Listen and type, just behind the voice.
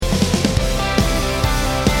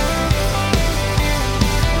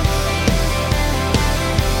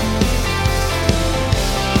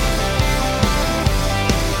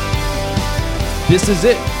This is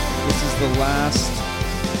it. This is the last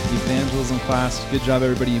evangelism class. Good job,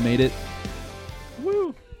 everybody. You made it.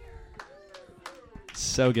 Woo.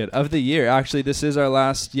 So good. Of the year. Actually, this is our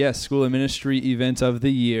last, School of Ministry event of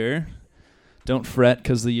the year. Don't fret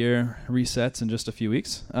because the year resets in just a few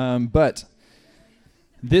weeks. But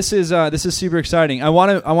this is super exciting. I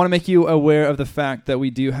want to make you aware of the fact that we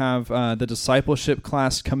do have the discipleship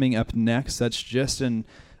class coming up next. That's just in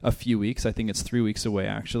a few weeks. I think it's 3 weeks away,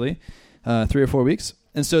 actually. 3 or 4 weeks.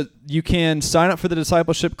 And so you can sign up for the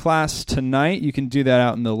discipleship class tonight. You can do that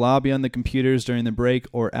out in the lobby on the computers during the break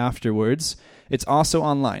or afterwards. It's also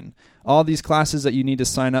online. All these classes that you need to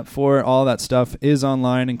sign up for, all that stuff is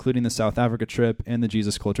online, including the South Africa trip and the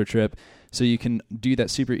Jesus Culture trip. So you can do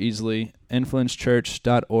that super easily.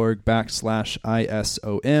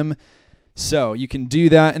 influencechurch.org/ISOM. So you can do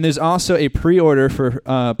that. And there's also a pre-order for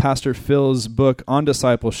Pastor Phil's book on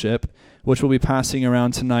discipleship, which we'll be passing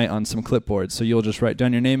around tonight on some clipboards. So you'll just write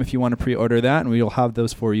down your name if you want to pre-order that, and we'll have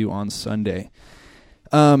those for you on Sunday.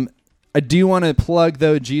 I do want to plug,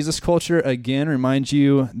 though, Jesus Culture again. Remind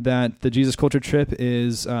you that the Jesus Culture trip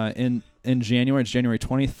is in January. It's January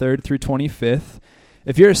 23rd through 25th.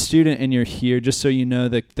 If you're a student and you're here, just so you know,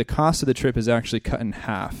 the cost of the trip is actually cut in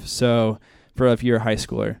half. So if you're a high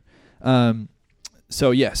schooler.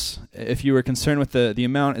 So yes, if you were concerned with the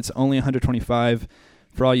amount, it's only $125.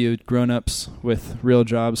 For all you grown-ups with real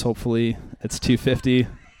jobs, hopefully it's $250.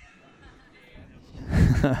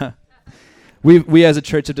 We as a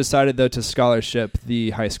church have decided, though, to scholarship the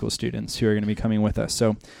high school students who are going to be coming with us.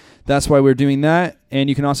 So that's why we're doing that. And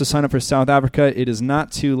you can also sign up for South Africa. It is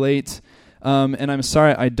not too late. And I'm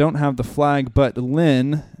sorry, I don't have the flag, but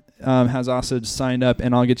Lynn has also signed up,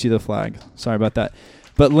 and I'll get you the flag. Sorry about that.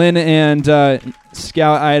 But Lynn and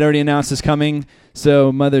Scout, I had already announced, is coming.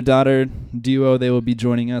 So mother-daughter duo, they will be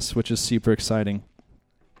joining us, which is super exciting.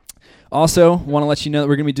 Also, want to let you know that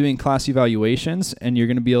we're going to be doing class evaluations, and you're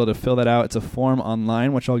going to be able to fill that out. It's a form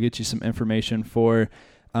online, which I'll get you some information for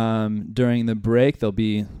during the break. There'll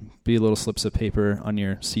be little slips of paper on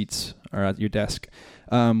your seats or at your desk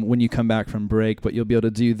when you come back from break, but you'll be able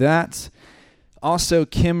to do that. Also,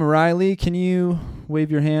 Kim Riley, can you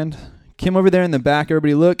wave your hand? Kim over there in the back,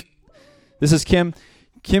 everybody look. This is Kim.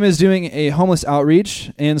 Kim is doing a homeless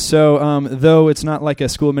outreach, and so though it's not like a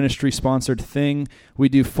school ministry sponsored thing, we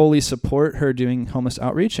do fully support her doing homeless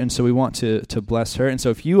outreach, and so we want to bless her. And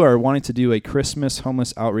so if you are wanting to do a Christmas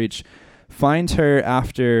homeless outreach, find her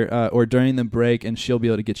after or during the break, and she'll be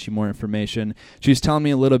able to get you more information. She was telling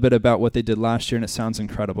me a little bit about what they did last year, and it sounds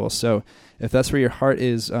incredible. So if that's where your heart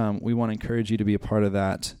is, we want to encourage you to be a part of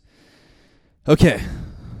that. Okay,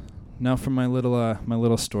 now for my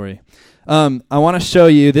little story. I want to show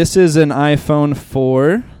you. This is an iPhone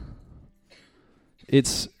 4.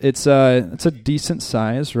 It's a decent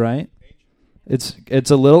size, right?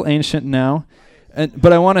 It's a little ancient now,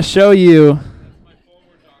 but I want to show you.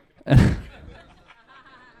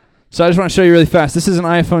 So I just want to show you really fast. This is an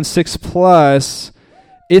iPhone 6 Plus.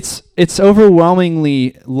 It's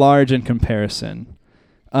overwhelmingly large in comparison.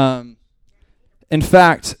 In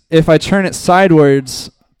fact, if I turn it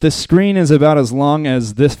sideways, the screen is about as long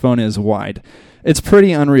as this phone is wide. It's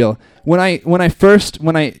pretty unreal. When I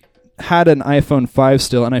had an iPhone 5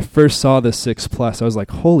 still, and I first saw the 6 Plus, I was like,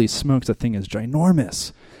 holy smokes, that thing is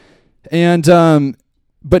ginormous. And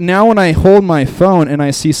but now when I hold my phone and I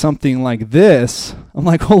see something like this, I'm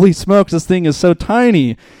like, holy smokes, this thing is so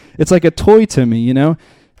tiny. It's like a toy to me, you know?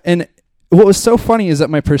 And what was so funny is that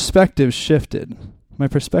my perspective shifted. My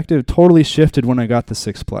perspective totally shifted when I got the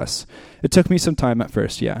 6 Plus. It took me some time at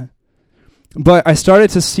first, yeah. But I started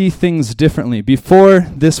to see things differently. Before,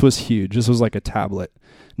 this was huge. This was like a tablet.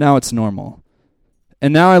 Now it's normal.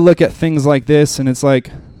 And now I look at things like this, and it's like,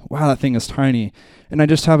 wow, that thing is tiny. And I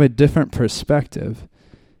just have a different perspective.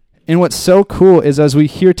 And what's so cool is as we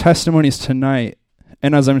hear testimonies tonight,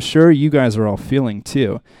 and as I'm sure you guys are all feeling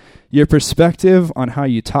too, your perspective on how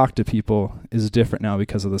you talk to people is different now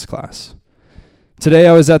because of this class. Today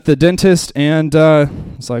I was at the dentist, and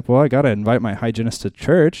it's like, well, I got to invite my hygienist to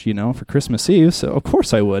church, for Christmas Eve, so of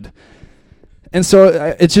course I would. And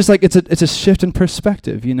so it's just like it's a shift in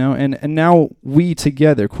perspective, and now we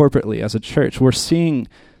together corporately as a church, we're seeing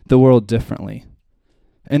the world differently.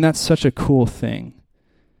 And that's such a cool thing.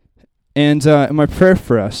 And my prayer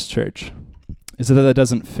for us, church, is that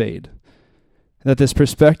doesn't fade. That this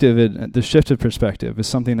perspective, the shift of perspective, is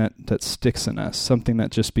something that sticks in us, something that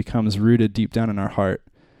just becomes rooted deep down in our heart.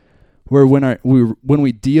 Where when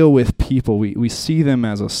we deal with people, we see them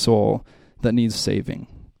as a soul that needs saving,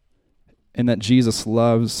 and that Jesus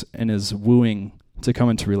loves and is wooing to come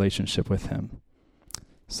into relationship with him.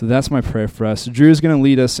 So that's my prayer for us. Drew's going to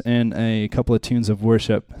lead us in a couple of tunes of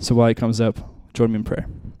worship. So while he comes up, join me in prayer.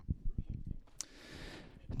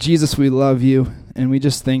 Jesus, we love you, and we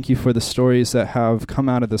just thank you for the stories that have come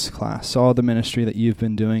out of this class, all the ministry that you've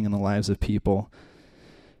been doing in the lives of people.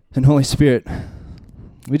 And Holy Spirit,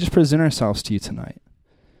 we just present ourselves to you tonight,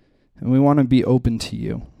 and we want to be open to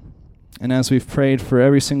you. And as we've prayed for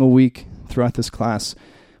every single week throughout this class,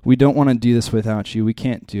 we don't want to do this without you. We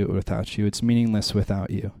can't do it without you. It's meaningless without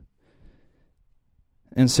you.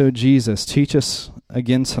 And so, Jesus, teach us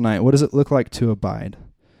again tonight, what does it look like to abide?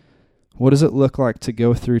 What does it look like to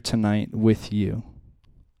go through tonight with you?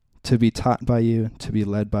 To be taught by you, to be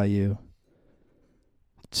led by you,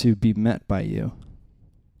 to be met by you.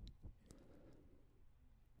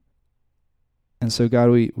 And so, God,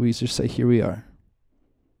 we just say, here we are.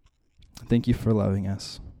 Thank you for loving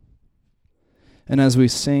us. And as we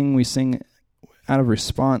sing out of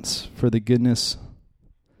response for the goodness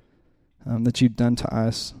that you've done to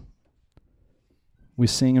us. We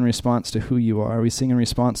sing in response to who you are. We sing in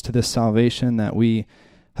response to this salvation that we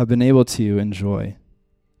have been able to enjoy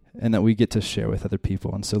and that we get to share with other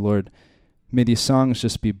people. And so, Lord, may these songs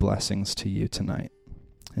just be blessings to you tonight.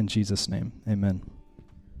 In Jesus' name, amen.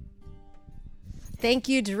 Thank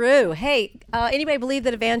you, Drew. Hey, anybody believe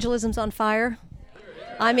that evangelism's on fire?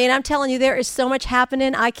 I mean, I'm telling you, there is so much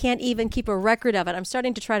happening. I can't even keep a record of it. I'm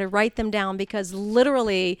starting to try to write them down because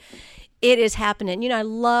literally it is happening. You know, I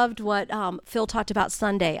loved what Phil talked about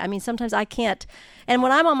Sunday. I mean, sometimes I can't. And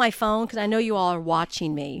when I'm on my phone, because I know you all are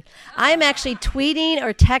watching me, I am actually tweeting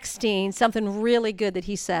or texting something really good that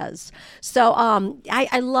he says. So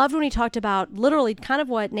I loved when he talked about literally kind of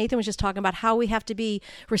what Nathan was just talking about, how we have to be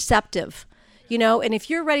receptive. You know, and if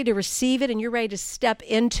you're ready to receive it and you're ready to step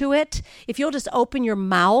into it, if you'll just open your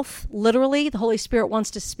mouth, literally, the Holy Spirit wants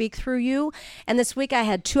to speak through you. And this week I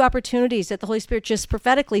had 2 opportunities that the Holy Spirit just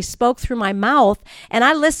prophetically spoke through my mouth. And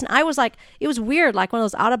I listened. I was like, it was weird, like one of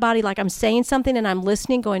those out of body, like I'm saying something and I'm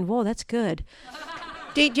listening going, whoa, that's good.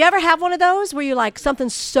 Do you ever have one of those where you're like,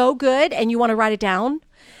 something's so good and you want to write it down?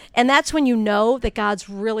 And that's when you know that God's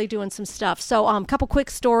really doing some stuff. So a couple quick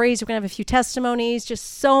stories. We're going to have a few testimonies,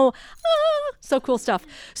 just so cool stuff.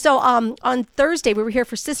 So on Thursday, we were here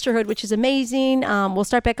for Sisterhood, which is amazing. We'll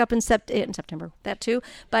start back up in September, that too.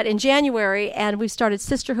 But in January, and we've started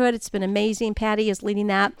Sisterhood. It's been amazing. Patty is leading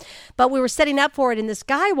that. But we were setting up for it, and this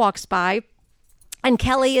guy walks by. And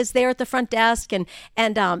Kelly is there at the front desk, and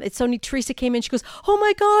it's so neat. Teresa came in. She goes, "Oh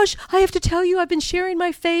my gosh, I have to tell you, I've been sharing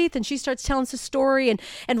my faith." And she starts telling us a story.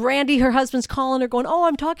 And Randy, her husband's calling her, going, "Oh,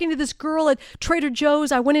 I'm talking to this girl at Trader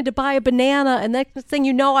Joe's. I went in to buy a banana, and next thing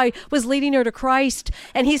you know, I was leading her to Christ."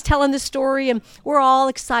 And he's telling this story, and we're all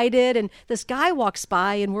excited. And this guy walks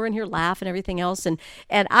by, and we're in here laughing and everything else. And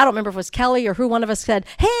I don't remember if it was Kelly or who one of us said,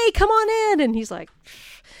 "Hey, come on in." And he's like,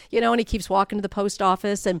 you know, and he keeps walking to the post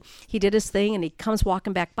office, and he did his thing, and he comes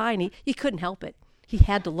walking back by, and he couldn't help it. He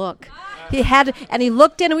had to look. And he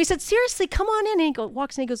looked in, and we said, "Seriously, come on in." And he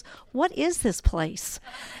walks in, and he goes, "What is this place?"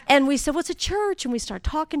 And we said, "Well, it's a church." And we start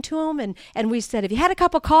talking to him, and we said, "Have you had a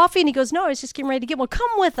cup of coffee?" And he goes, "No, I was just getting ready to get one."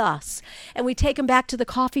 "Come with us." And we take him back to the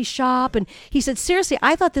coffee shop, and he said, "Seriously,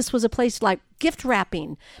 I thought this was a place like gift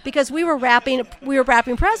wrapping, because we were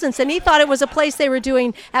wrapping presents, and he thought it was a place they were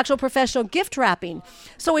doing actual professional gift wrapping."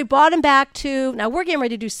 So we brought him back to, now we're getting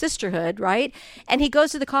ready to do Sisterhood, right? And he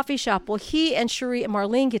goes to the coffee shop. Well, he and Cherie and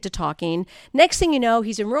Marlene get to talking. Next thing you know,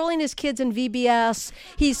 he's enrolling his kids in VBS.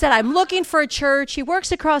 He said, "I'm looking for a church." He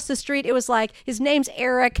works across the street. It was like, his name's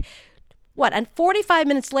Eric. And 45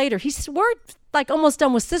 minutes later, we're like almost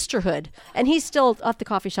done with Sisterhood, and he's still at the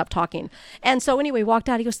coffee shop talking. And so anyway, walked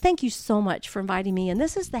out. He goes, "Thank you so much for inviting me, and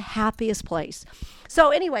this is the happiest place."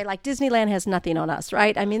 So anyway, like Disneyland has nothing on us,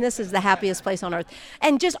 right? I mean, this is the happiest place on earth.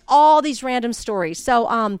 And just all these random stories.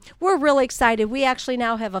 So we're really excited. We actually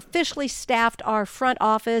now have officially staffed our front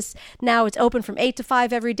office. Now it's open from 8 to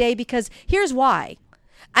 5 every day, because here's why.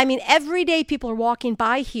 I mean, every day people are walking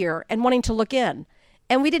by here and wanting to look in.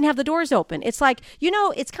 And we didn't have the doors open. It's like, you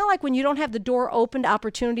know, it's kind of like when you don't have the door open to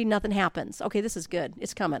opportunity, nothing happens. Okay, this is good.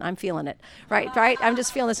 It's coming. I'm feeling it. Right? I'm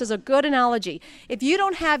just feeling this is a good analogy. If you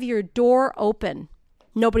don't have your door open,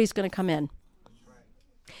 nobody's going to come in.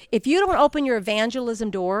 If you don't open your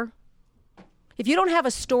evangelism door, if you don't have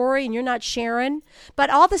a story and you're not sharing, but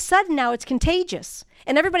all of a sudden now it's contagious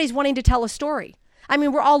and everybody's wanting to tell a story. I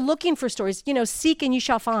mean, we're all looking for stories. You know, seek and you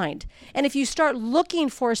shall find. And if you start looking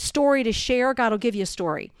for a story to share, God will give you a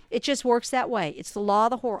story. It just works that way. It's the law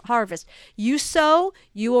of the harvest. You sow,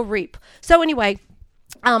 you will reap. So anyway,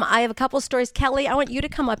 I have a couple stories. Kelly, I want you to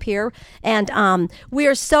come up here. And we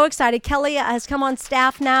are so excited. Kelly has come on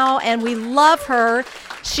staff now, and we love her.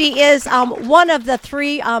 She is one of the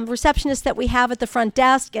 3 receptionists that we have at the front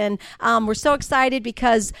desk. And we're so excited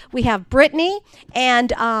because we have Brittany,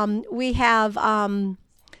 and we have,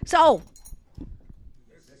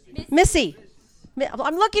 Missy.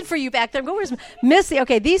 I'm looking for you back there. Where's Missy?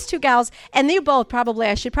 Okay, these 2 gals, and you both probably,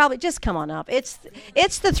 I should probably just come on up. It's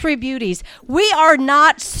the 3 beauties. We are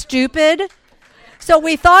not stupid. So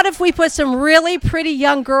we thought if we put some really pretty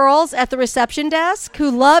young girls at the reception desk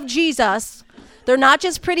who love Jesus, they're not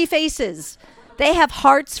just pretty faces. They have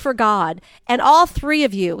hearts for God. And all 3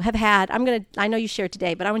 of you have had, I know you shared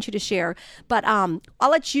today, but I want you to share. But I'll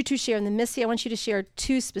let you 2 share. And then Missy, I want you to share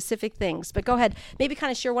 2 specific things. But go ahead, maybe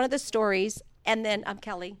kind of share one of the stories. And then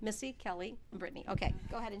Kelly, Missy, Kelly, and Brittany. Okay,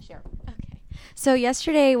 go ahead and share. Okay. So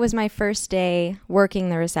yesterday was my first day working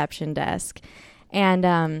the reception desk. And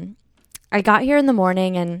I got here in the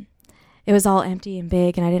morning, and it was all empty and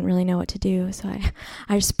big, and I didn't really know what to do. So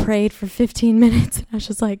I just prayed for 15 minutes. And I was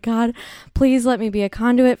just like, God, please let me be a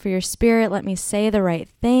conduit for your Spirit. Let me say the right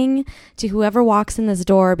thing to whoever walks in this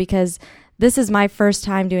door, because this is my first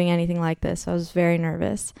time doing anything like this. So I was very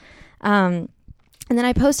nervous. And then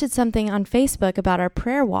I posted something on Facebook about our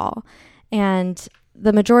prayer wall. And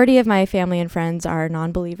the majority of my family and friends are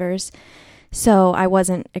non-believers, so I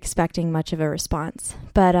wasn't expecting much of a response.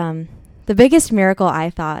 But the biggest miracle I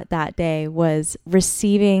thought that day was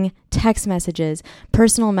receiving text messages,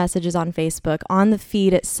 personal messages on Facebook, on the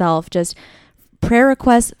feed itself, just prayer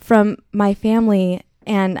requests from my family.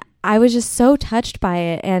 And I was just so touched by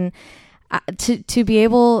it. And to be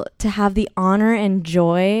able to have the honor and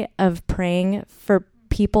joy of praying for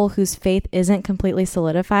people whose faith isn't completely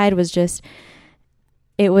solidified was just,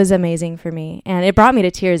 it was amazing for me. And it brought me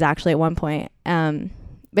to tears actually at one point,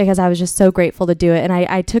 because I was just so grateful to do it. And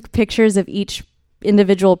I took pictures of each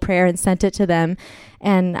individual prayer and sent it to them.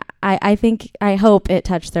 And I hope it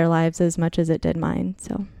touched their lives as much as it did mine.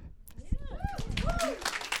 So.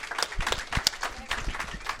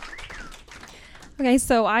 Okay,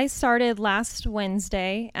 so I started last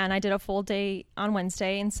Wednesday, and I did a full day on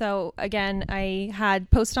Wednesday. And so, again, I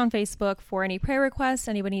had posted on Facebook for any prayer requests,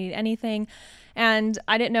 anybody need anything. And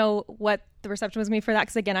I didn't know what the reception was going to be for that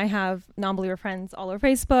because, again, I have non-believer friends all over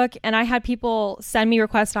Facebook. And I had people send me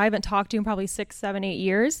requests I haven't talked to in probably 6, 7, 8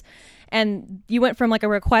 years. And you went from like a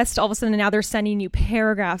request all of a sudden, and now they're sending you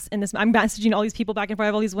paragraphs in this. I'm messaging all these people back and forth. I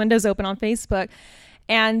have all these windows open on Facebook.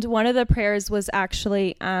 And one of the prayers was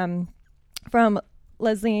actually from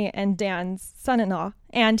Leslie and Dan's son-in-law,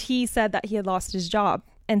 and he said that he had lost his job.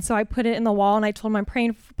 And so I put it in the wall, and I told him I'm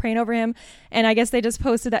praying over him, and I guess they just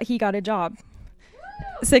posted that he got a job.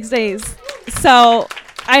 6 days. So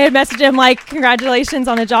I had messaged him like, congratulations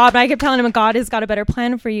on the job, and I kept telling him God has got a better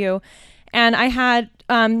plan for you. And I had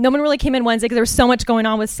no one really came in Wednesday because there was so much going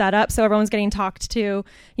on with setup. So everyone was getting talked to,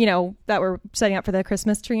 that we're setting up for the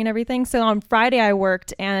Christmas tree and everything. So on Friday I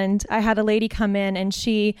worked, and I had a lady come in, and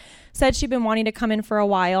she said she'd been wanting to come in for a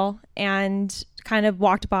while and kind of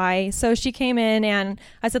walked by. So she came in, and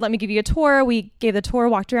I said, let me give you a tour. We gave the tour,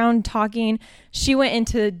 walked around talking. She went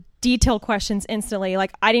into detailed questions instantly.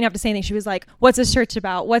 Like, I didn't have to say anything. She was like, what's this church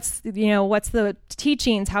about? What's the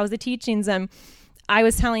teachings? How's the teachings? And I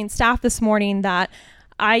was telling staff this morning that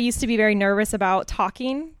I used to be very nervous about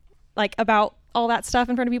talking, like about all that stuff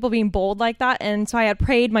in front of people, being bold like that. And so I had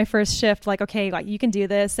prayed my first shift, like, okay, like you can do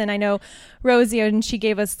this. And I know Rosie, and she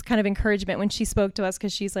gave us kind of encouragement when she spoke to us,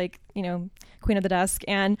 because she's like, queen of the desk.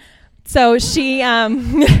 And so she,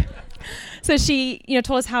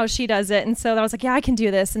 told us how she does it. And so I was like, yeah, I can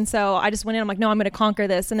do this. And so I just went in, I'm like, no, I'm going to conquer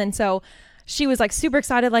this. And then so she was like super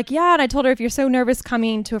excited, like, yeah. And I told her, if you're so nervous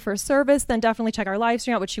coming to a first service, then definitely check our live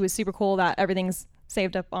stream out, which she was super cool that everything's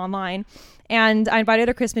saved up online. And I invited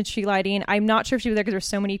her Christmas tree lighting. I'm not sure if she was there because there's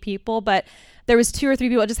so many people, but there was 2 or 3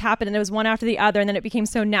 people. It just happened, and it was one after the other. And then it became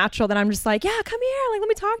so natural that I'm just like, yeah, come here. Like, let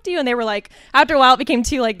me talk to you. And they were like, after a while, it became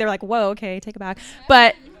too, like, they're like, whoa, okay, take it back.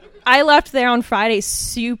 But I left there on Friday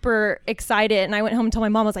super excited. And I went home and told my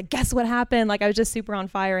mom, I was like, guess what happened? Like, I was just super on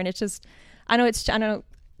fire. And it's just, I know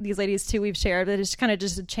these ladies too, we've shared, but it's kind of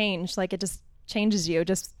just a change. Like, it just changes you.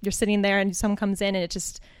 Just, you're sitting there and someone comes in, and it's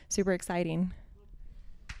just super exciting.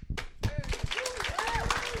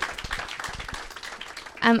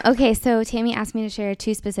 Okay, so Tammy asked me to share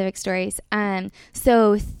 2 specific stories.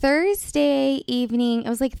 So Thursday evening, it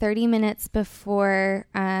was like 30 minutes before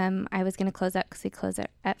I was going to close up because we close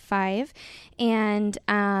at 5. And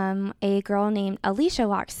a girl named Alicia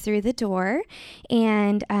walks through the door,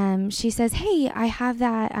 and she says, hey, I have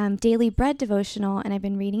that Daily Bread devotional, and I've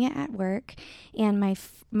been reading it at work, and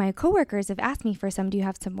my coworkers have asked me for some. Do you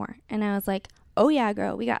have some more? And I was like, oh yeah,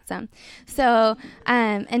 girl, we got some. So,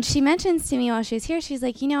 and she mentions to me while she was here, she's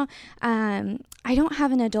like, I don't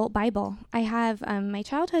have an adult Bible. I have my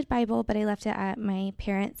childhood Bible, but I left it at my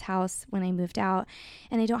parents' house when I moved out,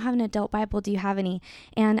 and I don't have an adult Bible. Do you have any?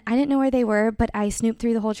 And I didn't know where they were, but I snooped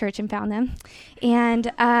through the whole church and found them,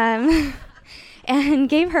 and and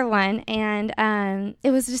gave her one, and it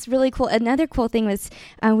was just really cool. Another cool thing was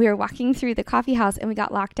we were walking through the coffee house, and we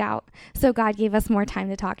got locked out, so God gave us more time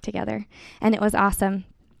to talk together, and it was awesome.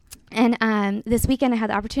 And this weekend I had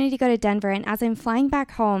the opportunity to go to Denver, and as I'm flying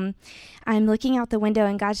back home, I'm looking out the window,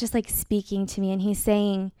 and God's just like speaking to me, and he's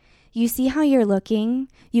saying, you see how you're looking?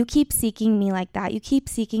 You keep seeking me like that. You keep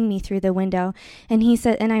seeking me through the window. And he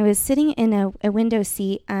said, and I was sitting in a window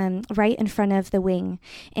seat right in front of the wing,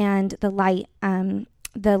 and the light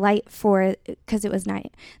for, because it was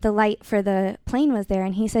night, the light for the plane was there.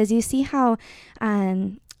 And he says, you see how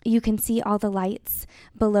you can see all the lights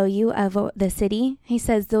below you of the city? He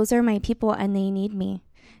says, those are my people, and they need me.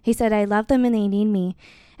 He said, I love them and they need me.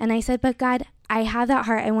 And I said, but God, I have that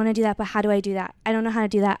heart. I want to do that, but how do I do that? I don't know how to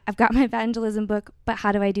do that. I've got my evangelism book, but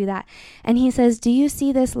how do I do that? And he says, do you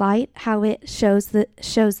see this light, how it shows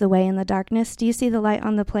the way in the darkness? Do you see the light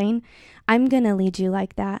on the plane? I'm going to lead you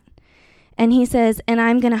like that. And he says, and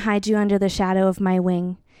I'm going to hide you under the shadow of my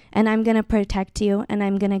wing, and I'm going to protect you, and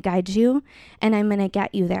I'm going to guide you, and I'm going to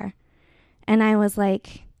get you there. And I was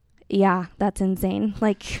like, yeah, that's insane.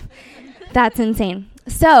 Like, that's insane.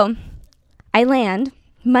 So I land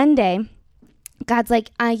Monday. God's like,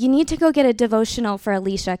 you need to go get a devotional for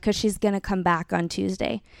Alicia because she's going to come back on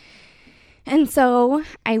Tuesday. And so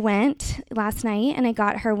I went last night and I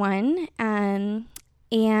got her one. And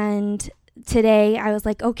today I was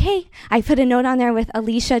like, okay, I put a note on there with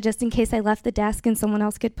Alicia just in case I left the desk and someone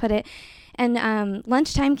else could put it. And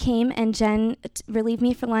lunchtime came, and Jen relieved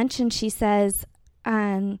me for lunch, and she says,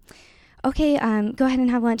 okay, go ahead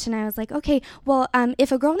and have lunch. And I was like, okay, well,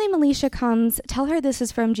 if a girl named Alicia comes, tell her this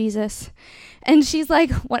is from Jesus. And she's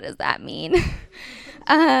like, what does that mean?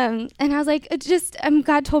 And I was like,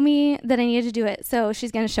 God told me that I needed to do it, so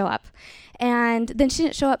she's going to show up. And then she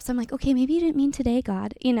didn't show up, so I'm like, okay, maybe you didn't mean today,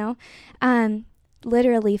 God,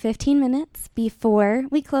 Literally 15 minutes before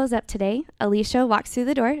we close up today, Alicia walks through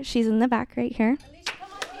the door. She's in the back right here. Alicia,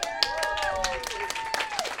 come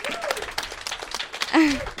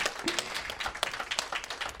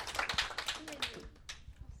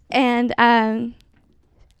on. And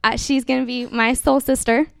she's going to be my soul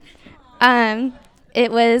sister.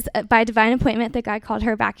 It was by divine appointment that God called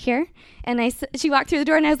her back here. And she walked through the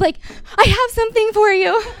door, and I was like, I have something for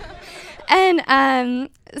you. And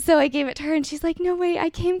so I gave it to her, and she's like, no, wait, I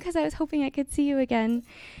came because I was hoping I could see you again.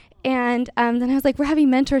 And then I was like, we're having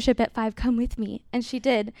mentorship at 5. Come with me. And she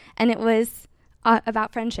did. And it was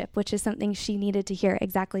about friendship, which is something she needed to hear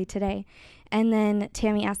exactly today. And then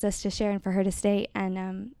Tammy asked us to share and for her to stay.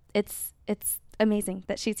 And it's amazing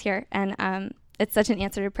that she's here. And it's such an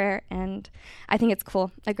answer to prayer. And I think it's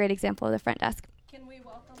cool. A great example of the front desk. Can we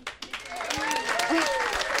welcome?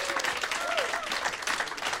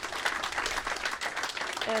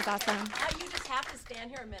 It was awesome. You just have to stand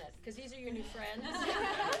here a minute because these are your new friends,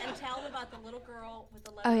 and tell them about the little girl with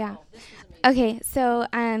the letter. Oh yeah. This was amazing. Okay, so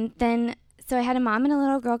so I had a mom and a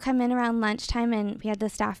little girl come in around lunchtime, and we had the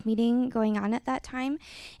staff meeting going on at that time.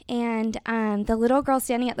 And the little girl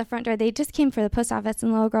standing at the front door, they just came for the post office,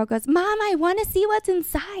 and the little girl goes, Mom, I want to see what's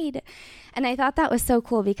inside. And I thought that was so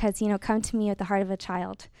cool because, come to me with the heart of a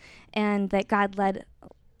child, and that God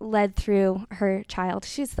led through her child.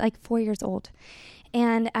 She's like 4 years old.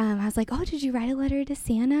 And I was like, oh, did you write a letter to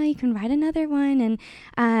Santa? You can write another one.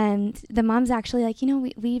 And the mom's actually like,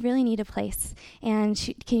 we really need a place. And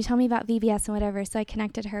can you tell me about VBS and whatever? So I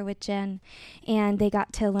connected her with Jen, and they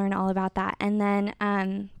got to learn all about that. And then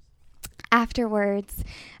afterwards,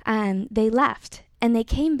 they left. And they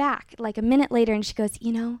came back like a minute later, and she goes,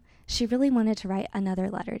 she really wanted to write another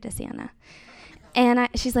letter to Santa. And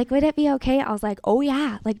she's like, would it be okay? I was like, oh,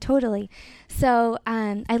 yeah, like totally. So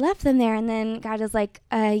I left them there, and then God was like,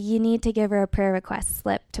 you need to give her a prayer request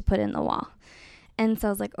slip to put in the wall. And so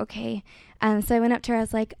I was like, okay. So I went up to her. I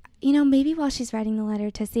was like, maybe while she's writing the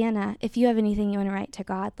letter to Santa, if you have anything you want to write to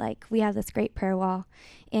God, like we have this great prayer wall,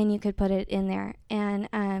 and you could put it in there.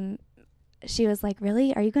 And she was like,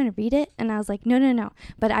 really? Are you going to read it? And I was like, no.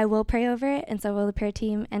 But I will pray over it, and so will the prayer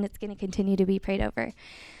team, and it's going to continue to be prayed over.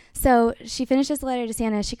 So she finishes the letter to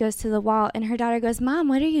Santa. She goes to the wall, and her daughter goes, Mom,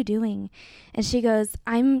 what are you doing? And she goes,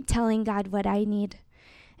 I'm telling God what I need.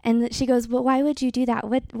 And she goes, well, why would you do that?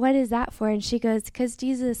 What is that for? And she goes, because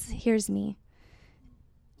Jesus hears me.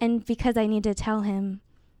 And because I need to tell him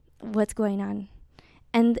what's going on.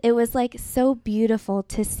 And it was like so beautiful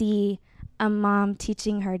to see a mom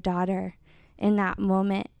teaching her daughter in that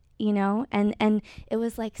moment, you know, and it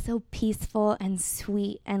was like so peaceful and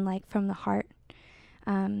sweet and like from the heart.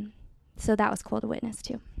 So that was cool to witness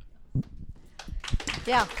too.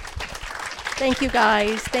 Yeah. Thank you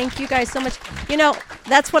guys. Thank you guys so much. You know,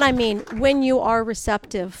 that's what I mean. When you are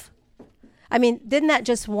receptive, I mean, didn't that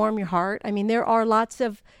just warm your heart? I mean, there are lots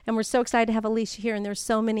of, and we're so excited to have Alicia here, and there's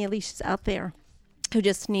so many Alicias out there who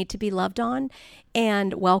just need to be loved on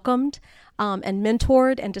and welcomed and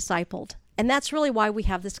mentored and discipled. And that's really why we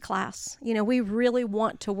have this class. You know, we really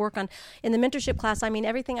want to work on, in the mentorship class, I mean,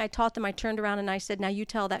 everything I taught them, I turned around and I said, now you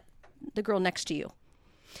tell that the girl next to you.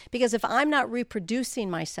 Because if I'm not reproducing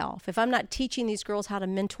myself, if I'm not teaching these girls how to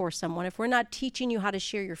mentor someone, if we're not teaching you how to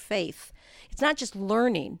share your faith, it's not just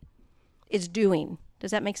learning, it's doing.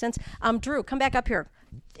 Does that make sense? Drew, come back up here.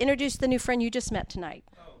 Introduce the new friend you just met tonight.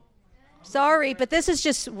 Sorry, but this is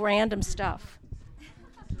just random stuff.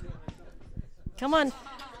 Come on.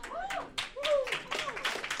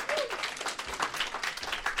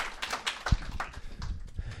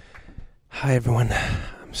 Hi, everyone.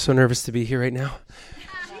 I'm so nervous to be here right now.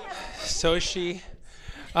 So is she.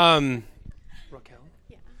 Raquel?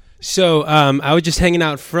 Yeah. So I was just hanging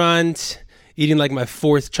out front, eating like my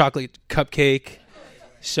 4th chocolate cupcake.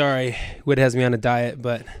 Sorry, Whit has me on a diet,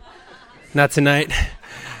 but not tonight.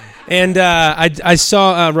 And I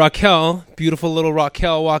saw Raquel, beautiful little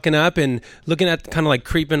Raquel, walking up and looking at, kind of like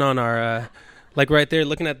creeping on our, like right there,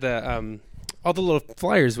 looking at the all the little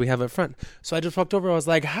flyers we have up front. So I just walked over. I was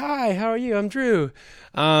like, "Hi, how are you? I'm Drew."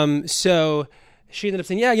 So she ended up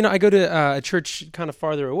saying, "Yeah, you know, I go to a church kind of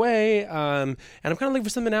farther away, and I'm kind of looking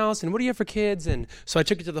for something else. And what do you have for kids?" And so I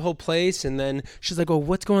took her to the whole place. And then she's like, "Well,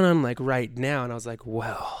 what's going on like right now?" And I was like,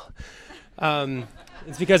 "Well."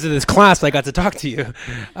 It's because of this class I got to talk to you.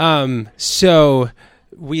 So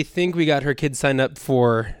we think we got her kids signed up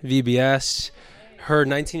for VBS. Her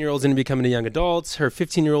 19-year-old's going to be coming to young adults. Her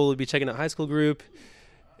 15-year-old will be checking out high school group.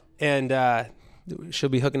 And she'll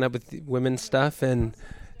be hooking up with women's stuff. And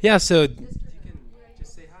yeah, so you can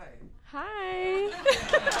just say hi. Hi.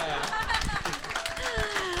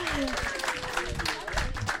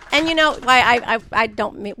 And you know, I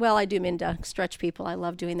don't mean, well, I do mean to stretch people. I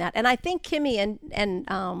love doing that. And I think Kimmy and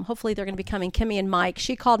hopefully they're going to be coming, Kimmy and Mike,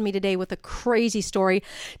 she called me today with a crazy story.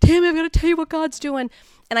 Tammy, I'm going to tell you what God's doing.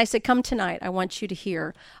 And I said, come tonight. I want you to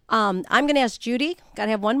hear. I'm going to ask Judy. Got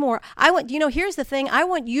to have one more. Here's the thing. I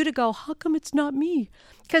want you to go, how come it's not me?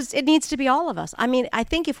 Because it needs to be all of us. I mean, I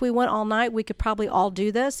think if we went all night, we could probably all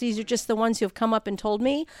do this. These are just the ones who have come up and told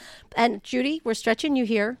me. And Judy, we're stretching you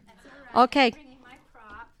here. Okay.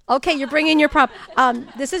 Okay, you're bringing your prop.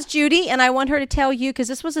 This is Judy, and I want her to tell you, because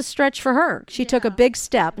this was a stretch for her. She took a big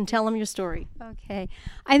step, and tell them your story. Okay.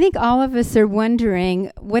 I think all of us are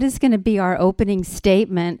wondering what is going to be our opening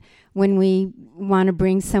statement when we want to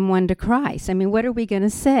bring someone to Christ. I mean, what are we going to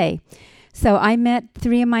say? So I met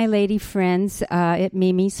 3 of my lady friends at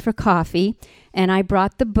Mimi's for coffee, and I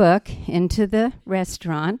brought the book into the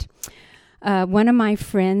restaurant. One of my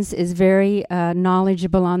friends is very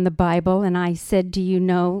knowledgeable on the Bible, and I said, do you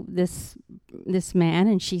know this man?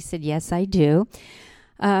 And she said, yes, I do.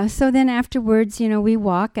 So then afterwards, we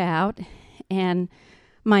walk out, and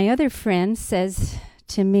my other friend says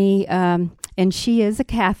to me, and she is a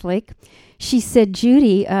Catholic, she said,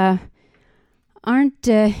 Judy, aren't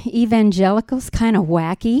evangelicals kind of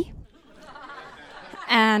wacky?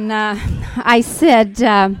 And I said,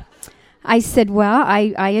 well,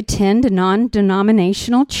 I attend a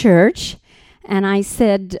non-denominational church, and I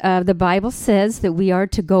said, the Bible says that we are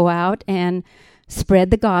to go out and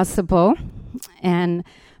spread the gospel, and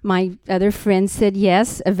my other friend said,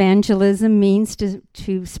 yes, evangelism means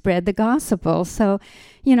to spread the gospel. So,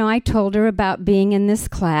 I told her about being in this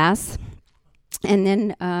class, and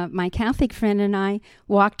then my Catholic friend and I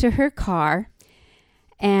walked to her car,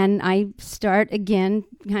 and I start again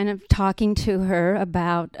kind of talking to her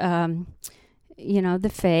about,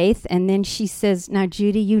 the faith. And then she says, now,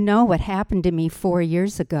 Judy, you know what happened to me 4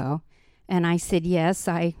 years ago. And I said, yes,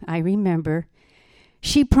 I remember.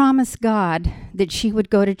 She promised God that she would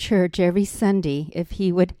go to church every Sunday if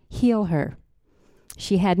he would heal her.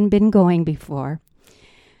 She hadn't been going before.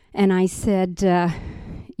 And I said,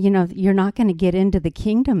 you're not going to get into the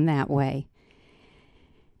kingdom that way.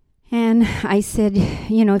 And I said,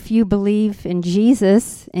 if you believe in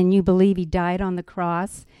Jesus and you believe he died on the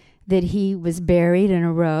cross, that he was buried and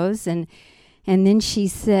arose. And then she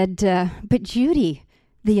said, but Judy,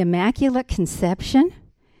 the Immaculate Conception?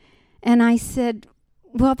 And I said,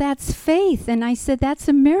 well, that's faith. And I said, that's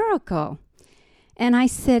a miracle. And I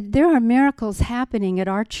said, there are miracles happening at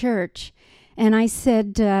our church. And I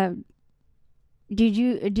said, did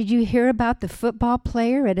you hear about the football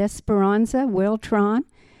player at Esperanza, Will Tron?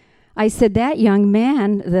 I said, that young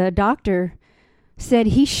man, the doctor said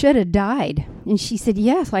he should have died. And she said,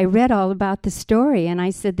 yes, I read all about the story. And I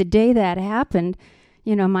said, the day that happened,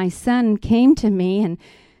 my son came to me and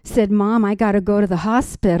said, Mom, I got to go to the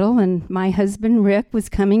hospital. And my husband, Rick, was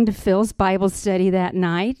coming to Phil's Bible study that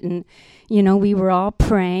night. And, we were all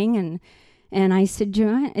praying. And I said,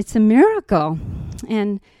 Joanne, it's a miracle.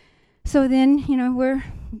 And so then,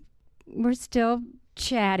 we're still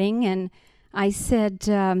chatting. And I said,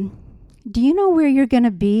 do you know where you're going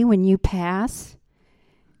to be when you pass?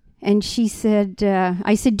 And she said,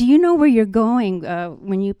 I said, do you know where you're going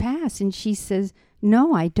when you pass? And she says,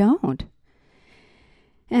 no, I don't.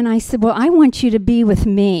 And I said, well, I want you to be with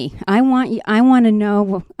me. I want to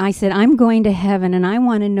know, I said, I'm going to heaven, and I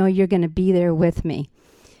want to know you're going to be there with me.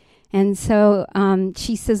 And so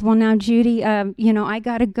she says, well, now, Judy, I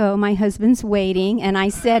got to go. My husband's waiting. And I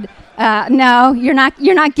said, no, you're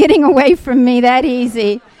not getting away from me that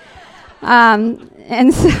easy.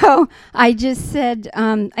 And so I just said,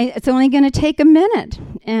 it's only going to take a minute.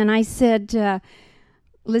 And I said,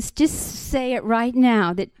 let's just say it right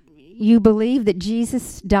now, that you believe that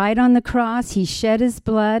Jesus died on the cross, he shed his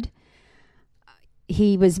blood,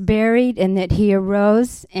 he was buried, and that he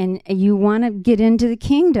arose, and you want to get into the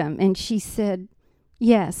kingdom. And she said,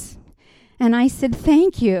 yes. And I said,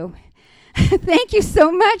 thank you. Thank you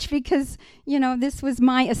so much, because, this was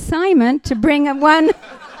my assignment to bring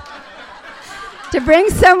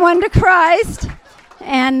someone to Christ.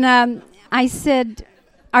 And I said,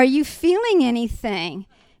 are you feeling anything?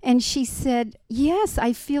 And she said, yes,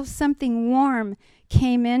 I feel something warm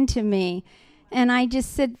came into me. And I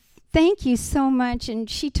just said, thank you so much. And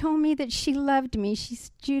she told me that she loved me. She said,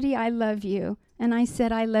 Judy, I love you. And I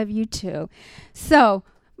said, I love you too. So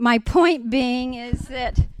my point being is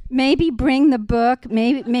that maybe bring the book.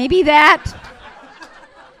 Maybe that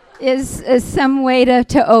is some way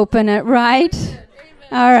to open it, right? Amen.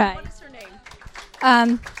 All right. What is her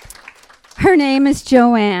name? Her name is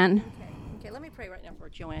Joanne. Okay, let me pray right now for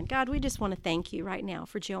Joanne. God, we just want to thank you right now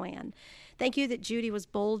for Joanne. Thank you that Judy was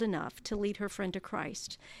bold enough to lead her friend to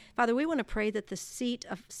Christ. Father, we want to pray that the seed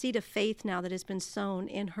of faith now that has been sown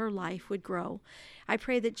in her life would grow. I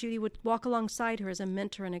pray that Judy would walk alongside her as a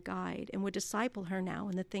mentor and a guide and would disciple her now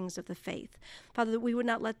in the things of the faith. Father, that we would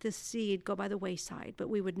not let this seed go by the wayside, but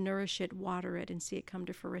we would nourish it, water it, and see it come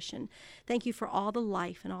to fruition. Thank you for all the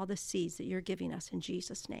life and all the seeds that you're giving us in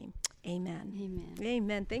Jesus' name. Amen. Amen.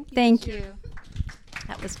 Amen. Thank you. Thank you.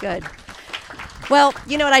 That was good. Well,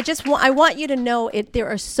 you know what? I want you to know there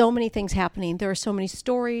are so many things happening. There are so many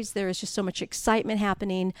stories. There is just so much excitement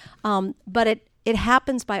happening. But it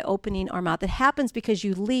happens by opening our mouth. It happens because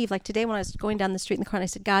you leave. Like today when I was going down the street in the car, and I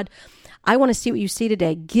said, God, I want to see what you see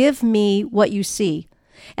today. Give me what you see.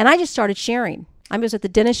 And I just started sharing. I was at the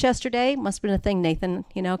dentist yesterday. Must have been a thing, Nathan,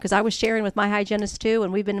 because I was sharing with my hygienist too,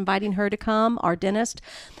 and we've been inviting her to come, our dentist.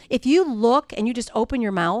 If you look and you just open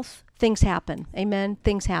your mouth, things happen. Amen.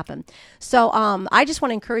 Things happen. So I just want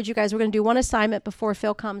to encourage you guys. We're going to do one assignment before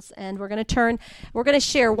Phil comes, and we're going to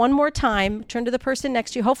share one more time. Turn to the person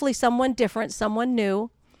next to you. Hopefully someone different, someone new.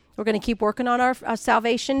 We're going to keep working on our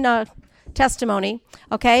salvation testimony.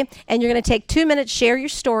 Okay. And you're going to take 2 minutes, share your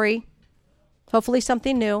story. Hopefully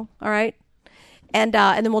something new. All right. And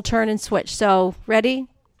then we'll turn and switch. So ready?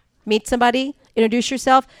 Meet somebody. Introduce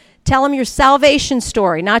yourself. Tell them your salvation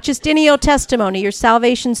story, not just any old testimony, your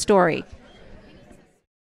salvation story.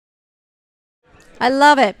 I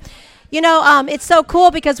love it. It's so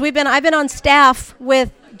cool because I've been on staff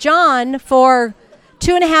with John for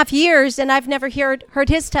 2.5 years, and I've never heard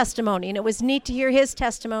his testimony. And it was neat to hear his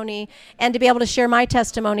testimony and to be able to share my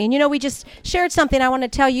testimony. And, we just shared something I want to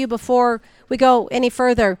tell you before we go any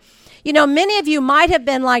further. Many of you might have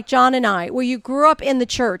been like John and I, where you grew up in the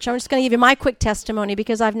church. I'm just going to give you my quick testimony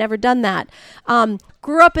because I've never done that.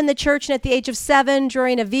 Grew up in the church, and at the age of 7,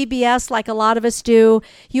 during a VBS, like a lot of us do,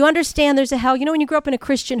 you understand there's a hell. When you grow up in a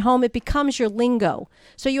Christian home, it becomes your lingo.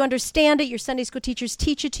 So you understand it. Your Sunday school teachers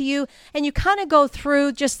teach it to you, and you kind of go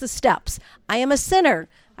through just the steps. I am a sinner.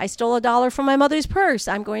 I stole $1 from my mother's purse.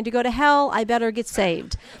 I'm going to go to hell. I better get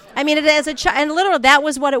saved. I mean, as a child, and literally that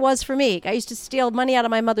was what it was for me. I used to steal money out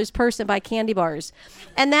of my mother's purse and buy candy bars.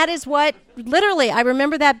 And that is what, literally, I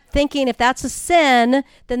remember that thinking, if that's a sin,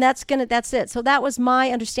 then that's it. So that was my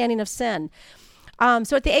understanding of sin.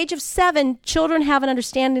 So at the age of 7, children have an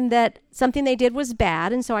understanding that something they did was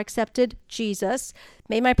bad, and so I accepted Jesus,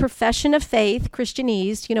 made my profession of faith,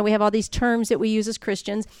 Christianese. You know, we have all these terms that we use as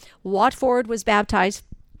Christians. Walked forward, was baptized.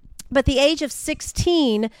 But the age of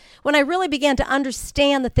 16, when I really began to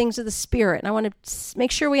understand the things of the Spirit, and I want to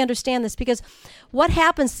make sure we understand this, because what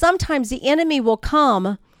happens, sometimes the enemy will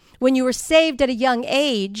come when you were saved at a young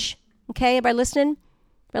age. Okay, everybody listening?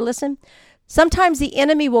 Everybody listen? Sometimes the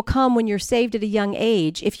enemy will come when you're saved at a young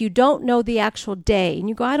age if you don't know the actual day. And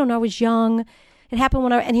you go, I don't know, I was young. It happened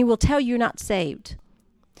when and he will tell you you're not saved.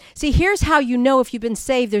 See, here's how you know if you've been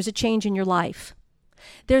saved, there's a change in your life.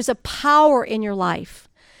 There's a power in your life.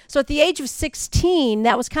 So at the age of 16,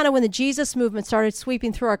 that was kind of when the Jesus movement started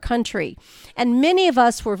sweeping through our country. And many of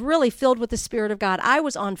us were really filled with the Spirit of God. I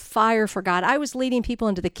was on fire for God. I was leading people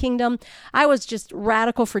into the kingdom. I was just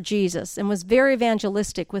radical for Jesus and was very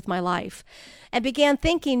evangelistic with my life. And began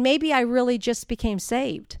thinking, maybe I really just became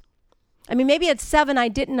saved. I mean, maybe at 7 I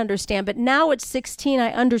didn't understand, but now at 16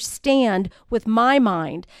 I understand with my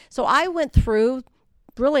mind. So I went through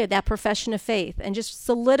really that profession of faith and just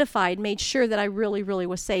solidified, made sure that I really, really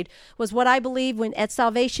was saved, was what I believe. When at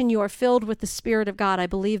salvation you are filled with the Spirit of God. I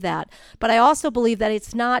believe that. But I also believe that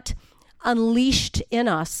it's not unleashed in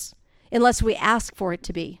us unless we ask for it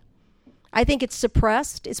to be. I think it's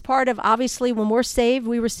suppressed. It's part of, obviously, when we're saved,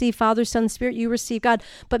 we receive Father, Son, Spirit, you receive God.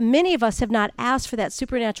 But many of us have not asked for that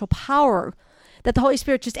supernatural power that the Holy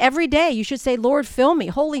Spirit, just every day, you should say, Lord, fill me.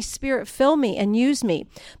 Holy Spirit, fill me and use me.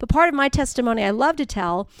 But part of my testimony I love to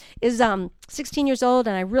tell is 16 years old,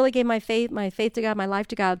 and I really gave my faith to God, my life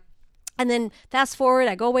to God. And then fast forward,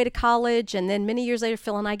 I go away to college, and then many years later,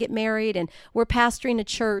 Phil and I get married, and we're pastoring a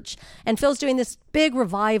church, and Phil's doing this big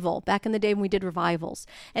revival back in the day when we did revivals.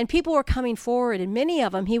 And people were coming forward, and many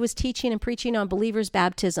of them, he was teaching and preaching on believers'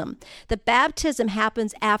 baptism. The baptism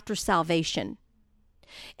happens after salvation.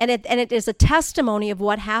 And it is a testimony of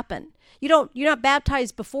what happened. You're not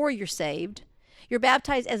baptized before you're saved. You're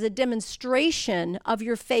baptized as a demonstration of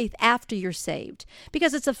your faith after you're saved,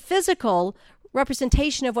 because it's a physical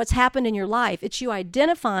representation of what's happened in your life. It's you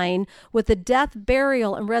identifying with the death,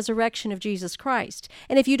 burial, and resurrection of Jesus Christ.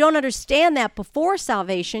 And if you don't understand that before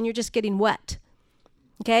salvation, you're just getting wet.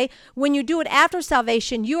 Okay? When you do it after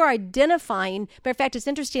salvation, you are identifying. Matter of fact, it's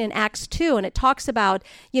interesting in Acts 2, and it talks about,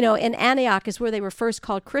 in Antioch is where they were first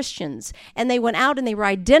called Christians. And they went out and they were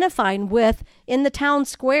identifying with, in the town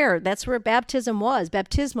square, that's where baptism was.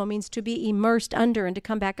 Baptismo means to be immersed under and to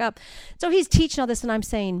come back up. So he's teaching all this, and I'm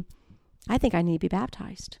saying, I think I need to be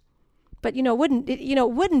baptized. But, it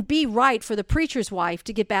wouldn't be right for the preacher's wife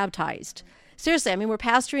to get baptized. Seriously, I mean, we're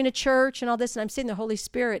pastoring a church and all this, and I'm saying the Holy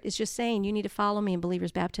Spirit is just saying, you need to follow me in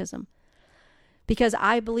believer's baptism. Because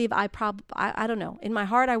I believe I don't know. In my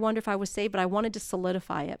heart, I wonder if I was saved, but I wanted to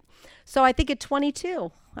solidify it. So I think at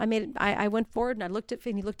 22, I went forward and I looked at,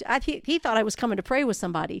 and he thought I was coming to pray with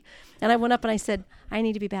somebody. And I went up and I said, I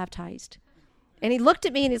need to be baptized. And he looked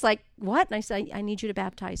at me and he's like, what? And I said, I need you to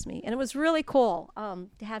baptize me. And it was really cool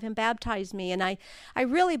to have him baptize me. And I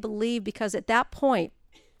really believe, because at that point,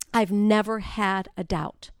 I've never had a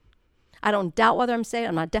doubt. I don't doubt whether I'm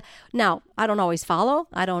saved. Now, I don't always follow.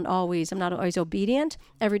 I'm not always obedient.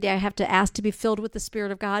 Every day I have to ask to be filled with the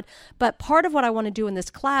Spirit of God. But part of what I want to do in this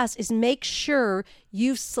class is make sure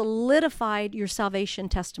you've solidified your salvation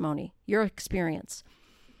testimony, your experience.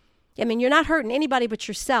 I mean, you're not hurting anybody but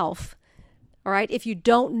yourself. All right, if you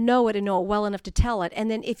don't know it and know it well enough to tell it.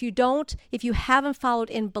 And then if you haven't followed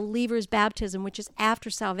in believer's baptism, which is after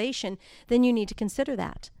salvation, then you need to consider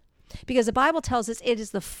that. Because the Bible tells us it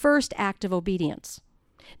is the first act of obedience.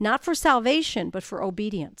 Not for salvation, but for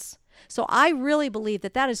obedience. So I really believe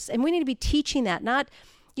that is, and we need to be teaching that, not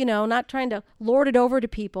trying to lord it over to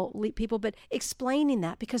people, but explaining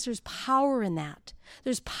that, because there's power in that.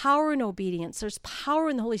 There's power in obedience. There's power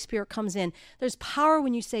when the Holy Spirit comes in. There's power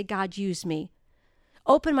when you say, God, use me.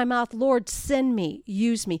 Open my mouth, Lord, send me,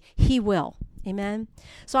 use me. He will. Amen.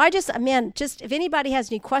 So if anybody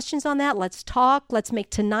has any questions on that, let's talk. Let's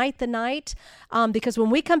make tonight the night. Because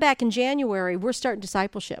when we come back in January, we're starting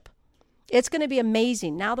discipleship. It's going to be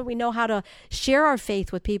amazing. Now that we know how to share our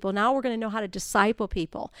faith with people, now we're going to know how to disciple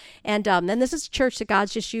people. And this is a church that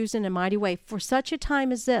God's just used in a mighty way. For such a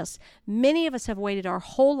time as this, many of us have waited our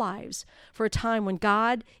whole lives for a time when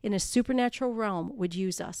God, in a supernatural realm, would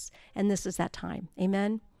use us. And this is that time.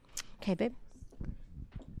 Amen. Okay, babe.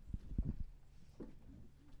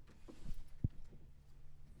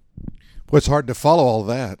 Well, it's hard to follow all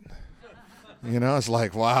that. You know, it's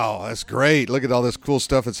like, wow, that's great. Look at all this cool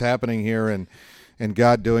stuff that's happening here and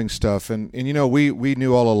God doing stuff. And you know, we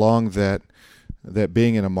knew all along that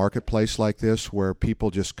being in a marketplace like this where people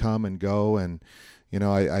just come and go, and you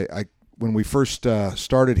know, I when we first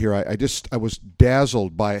started here, I was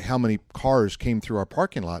dazzled by how many cars came through our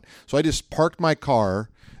parking lot. So I just parked my car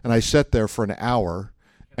and I sat there for an hour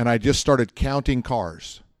and I just started counting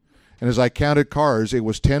cars. And as I counted cars, it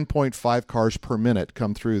was 10.5 cars per minute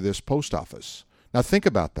come through this post office. Now think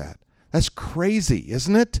about that. That's crazy,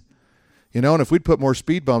 isn't it? You know, and if we'd put more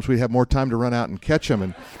speed bumps, we'd have more time to run out and catch them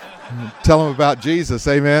and tell them about Jesus.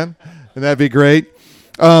 Amen? And that'd be great.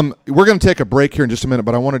 We're going to take a break here in just a minute,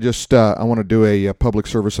 but I want to do a public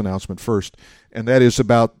service announcement first, and that is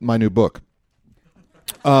about my new book.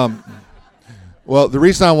 Well, the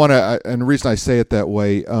reason I want to, and the reason I say it that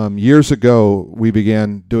way, years ago we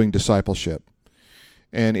began doing discipleship,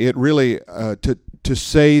 and it really to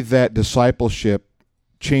say that discipleship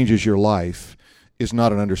changes your life is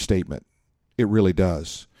not an understatement. It really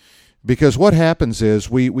does, because what happens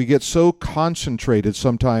is we get so concentrated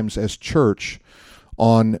sometimes as church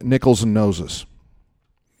on nickels and noses.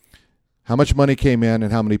 How much money came in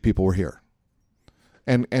and how many people were here,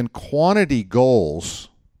 and quantity goals,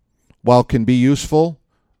 while can be useful,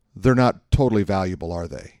 they're not totally valuable, are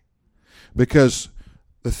they? Because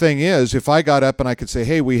the thing is, if I got up and I could say,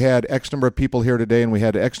 hey, we had X number of people here today and we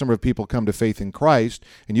had X number of people come to faith in Christ,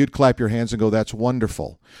 and you'd clap your hands and go, that's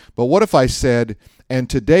wonderful. But what if I said, and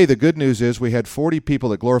today the good news is we had 40 people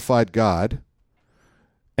that glorified God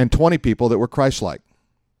and 20 people that were Christ-like.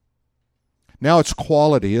 Now it's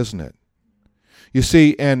quality, isn't it? You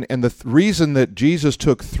see, and the reason that Jesus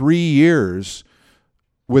took 3 years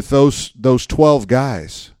with those 12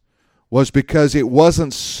 guys was because it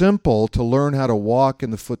wasn't simple to learn how to walk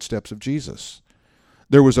in the footsteps of Jesus.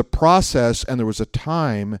 There was a process and there was a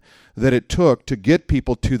time that it took to get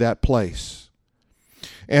people to that place.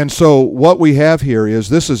 And so what we have here is,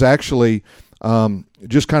 this is actually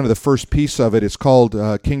just kind of the first piece of it. It's called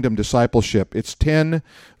Kingdom Discipleship. It's 10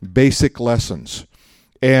 basic lessons.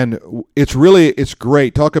 And it's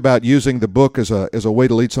great. Talk about using the book as a way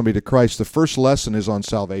to lead somebody to Christ. The first lesson is on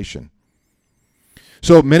salvation.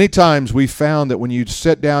 So many times we found that when you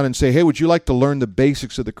sit down and say, hey, would you like to learn the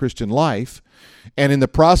basics of the Christian life? And in the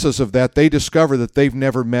process of that, they discover that they've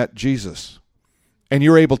never met Jesus. And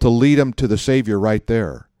you're able to lead them to the Savior right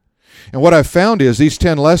there. And what I've found is these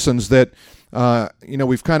 10 lessons that,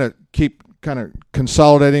 we've kind of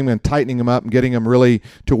consolidating them and tightening them up and getting them really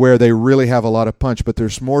to where they really have a lot of punch. But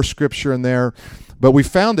there's more scripture in there. But we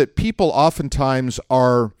found that people oftentimes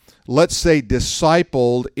are, let's say,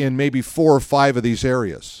 discipled in maybe 4 or 5 of these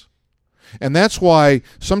areas. And that's why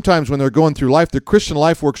sometimes when they're going through life, their Christian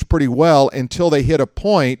life works pretty well until they hit a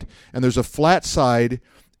point and there's a flat side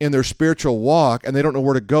in their spiritual walk and they don't know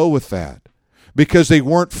where to go with that because they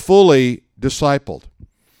weren't fully discipled.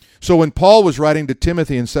 So when Paul was writing to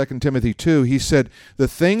Timothy in 2 Timothy 2, he said, the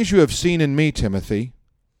things you have seen in me, Timothy,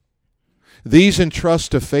 these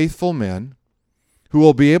entrust to faithful men who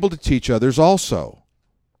will be able to teach others also.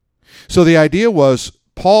 So the idea was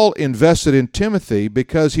Paul invested in Timothy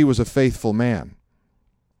because he was a faithful man.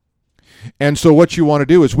 And so what you want to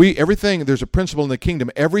do is there's a principle in the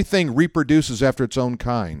kingdom, everything reproduces after its own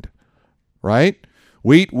kind, right?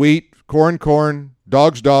 Wheat, corn,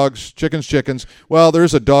 dogs, chickens. Well,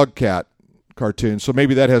 there's a dog-cat cartoon, so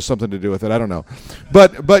maybe that has something to do with it. I don't know.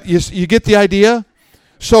 But you get the idea?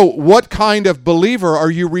 So what kind of believer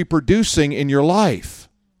are you reproducing in your life?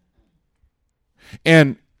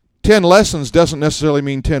 And 10 lessons doesn't necessarily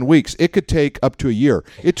mean 10 weeks. It could take up to a year.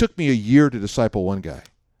 It took me a year to disciple one guy.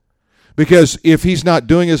 Because if he's not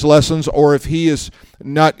doing his lessons, or if he is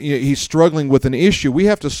not, he's struggling with an issue, we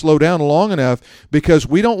have to slow down long enough, because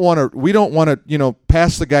we don't want to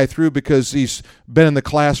pass the guy through because he's been in the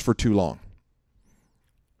class for too long.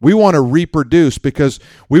 We want to reproduce because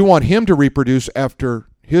we want him to reproduce after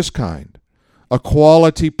his kind, a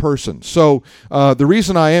quality person. So the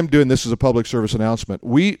reason I am doing this as a public service announcement,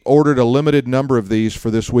 we ordered a limited number of these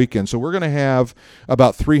for this weekend. So we're going to have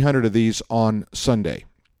about 300 of these on Sunday.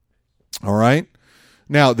 All right?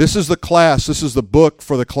 Now, this is the class. This is the book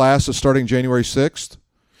for the class that's starting January 6th.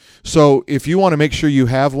 So if you want to make sure you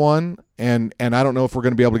have one, and I don't know if we're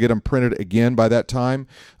going to be able to get them printed again by that time.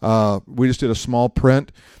 We just did a small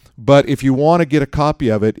print. But if you want to get a copy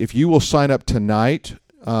of it, if you will sign up tonight,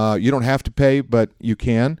 you don't have to pay, but you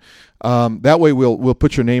can. That way we'll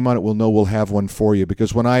put your name on it. We'll know we'll have one for you.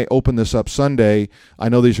 Because when I open this up Sunday, I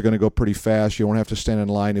know these are going to go pretty fast. You won't have to stand in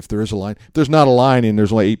line if there is a line. If there's not a line and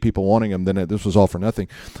there's only 8 people wanting them, then this was all for nothing.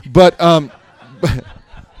 But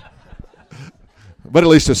But at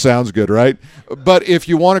least it sounds good, right? But if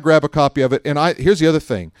you want to grab a copy of it, and here's the other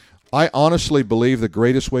thing. I honestly believe the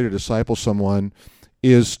greatest way to disciple someone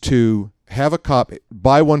is to have a copy,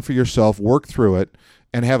 buy one for yourself, work through it,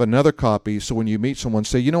 and have another copy. So when you meet someone,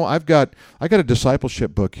 say, you know, I got a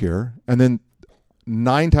discipleship book here, and then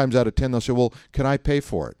 9 times out of 10 they'll say, well, can I pay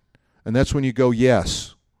for it? And that's when you go,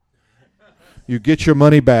 yes. You get your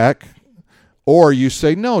money back, or you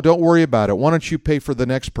say, no, don't worry about it. Why don't you pay for the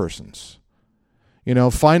next person's? You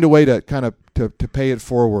know, find a way to kind of to pay it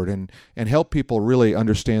forward and help people really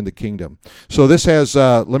understand the kingdom. So this has,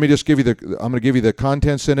 let me just give you I'm going to give you the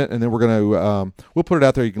contents in it, and then we're going to, we'll put it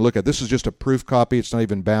out there you can look at. This is just a proof copy. It's not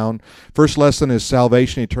even bound. First lesson is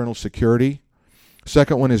salvation, eternal security.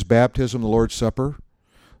 Second one is baptism, the Lord's Supper.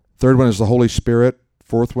 Third one is the Holy Spirit.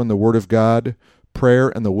 Fourth one, the Word of God, prayer,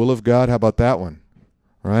 and the will of God. How about that one?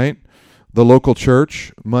 Right? The local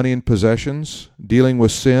church, money and possessions, dealing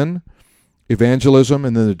with sin, evangelism,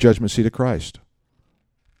 and then the judgment seat of Christ.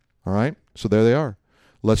 All right? So there they are.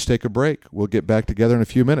 Let's take a break. We'll get back together in a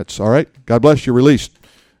few minutes. All right? God bless you. Released.